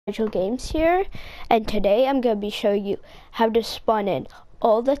Games here, and today I'm going to be showing you how to spawn in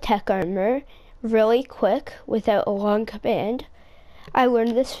all the tech armor really quick without a long command. I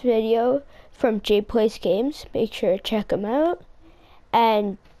learned this video from Plays Games. Make sure to check them out,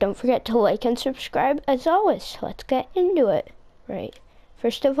 and don't forget to like and subscribe as always. Let's get into it. Right,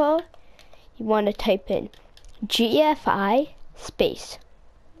 first of all, you want to type in GFI space.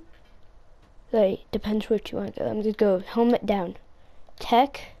 Right, depends what you want to go. I'm going to go helmet down.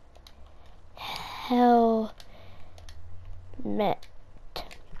 Tech helmet.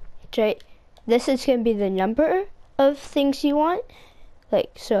 Right, this is going to be the number of things you want.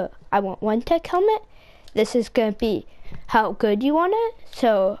 Like, so I want one tech helmet. This is going to be how good you want it.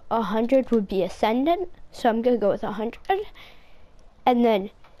 So 100 would be ascendant. So I'm going to go with 100. And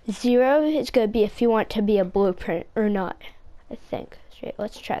then 0 is going to be if you want to be a blueprint or not, I think. Right,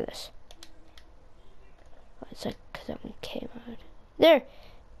 let's try this. It's like, because that one came out. There,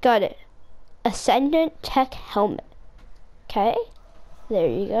 got it. Ascendant tech helmet. Okay, there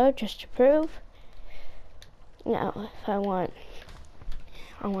you go, just to prove. Now, if I want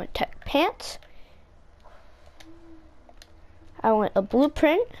tech pants. I want a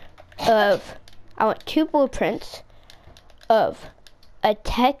blueprint of, I want 2 blueprints of a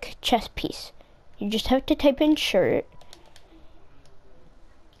tech chest piece. You just have to type in shirt.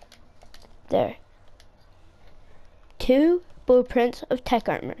 There. 2 blueprints of tech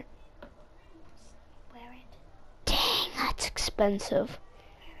armor. Wear it. Dang, that's expensive.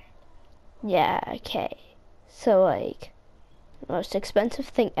 Yeah, okay. So like, the most expensive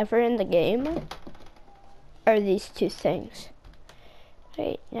thing ever in the game are these 2 things.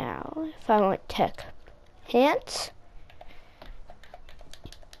 Right now, if I want tech pants,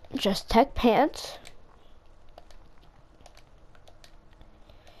 just tech pants.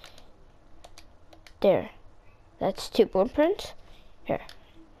 There. That's 2 blueprints. Here.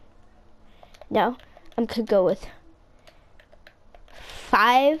 Now, I'm gonna go with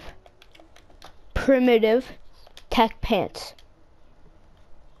 5 primitive tech pants.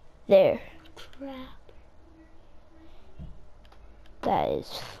 There. Crap. That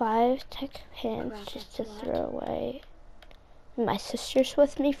is 5 tech pants just to throw away. My sister's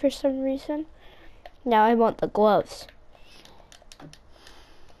with me for some reason. Now I want the gloves.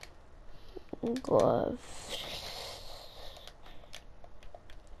 Gloves.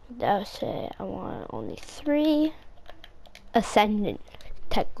 I'll say I want only 3 ascendant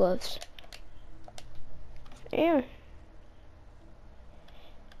tech gloves. There.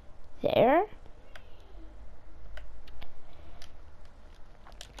 There.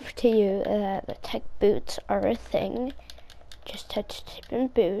 To you, the tech boots are a thing. Just have to type in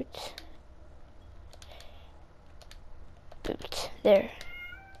boots. Boots. There.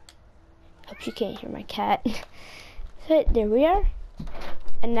 Hope you can't hear my cat. So there we are.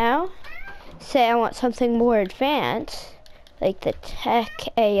 And now, say I want something more advanced, like the tech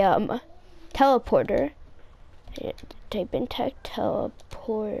teleporter. Type in tech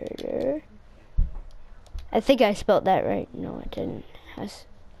teleporter. I think I spelled that right. No, I didn't.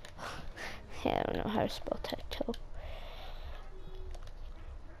 I don't know how to spell tech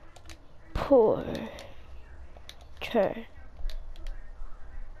teleporter. Okay.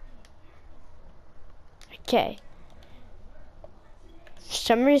 For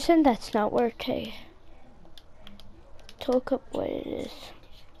some reason, that's not working. To look up what it is.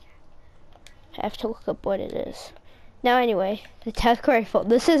 I have to look up what it is. Now, anyway, the tech rifle.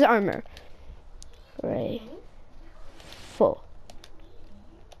 This is armor. Right. Full.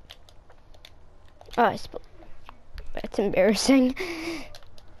 Oh, I spelled. That's embarrassing.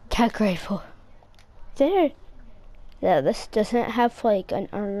 Tech rifle. There. Yeah, this doesn't have like an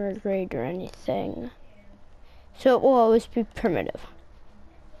armor grade or anything. So it will always be primitive.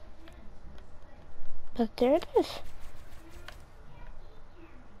 But there it is.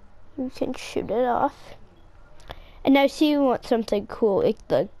 You can shoot it off. And now see you want something cool, like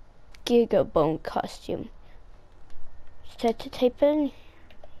the Giga Bone costume. Just have to type in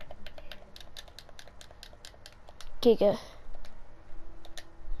Giga.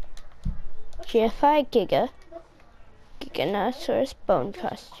 GFI Giga. Giganosaurus bone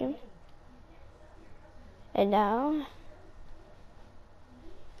costume. And now,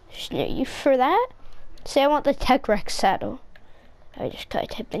 just know you for that. Say I want the Tech Rex saddle. I just gotta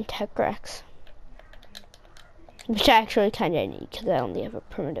type in Tech Rex. Which I actually kinda need because I only have a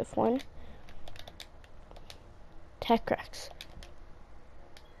primitive one. Tech Rex.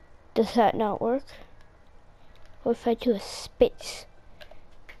 Does that not work? What if I do a space?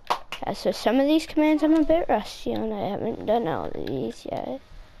 Yeah, so some of these commands I'm a bit rusty on. I haven't done all of these yet.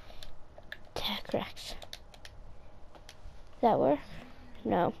 Tech Rex. That work?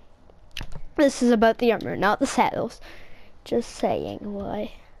 No. This is about the armor, not the saddles. Just saying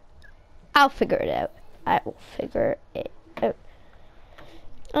why. I'll figure it out. I will figure it out.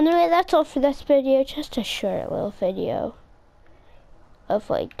 Anyway, that's all for this video. Just a short little video of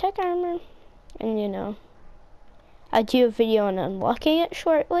like tech armor. And you know, I'll do a video on unlocking it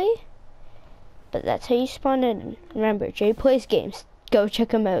shortly. But that's how you spawn it in. Remember, Jay plays games. Go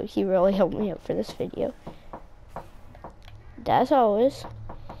check him out. He really helped me out for this video. As always,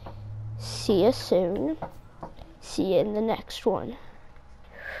 see you soon. See you in the next one.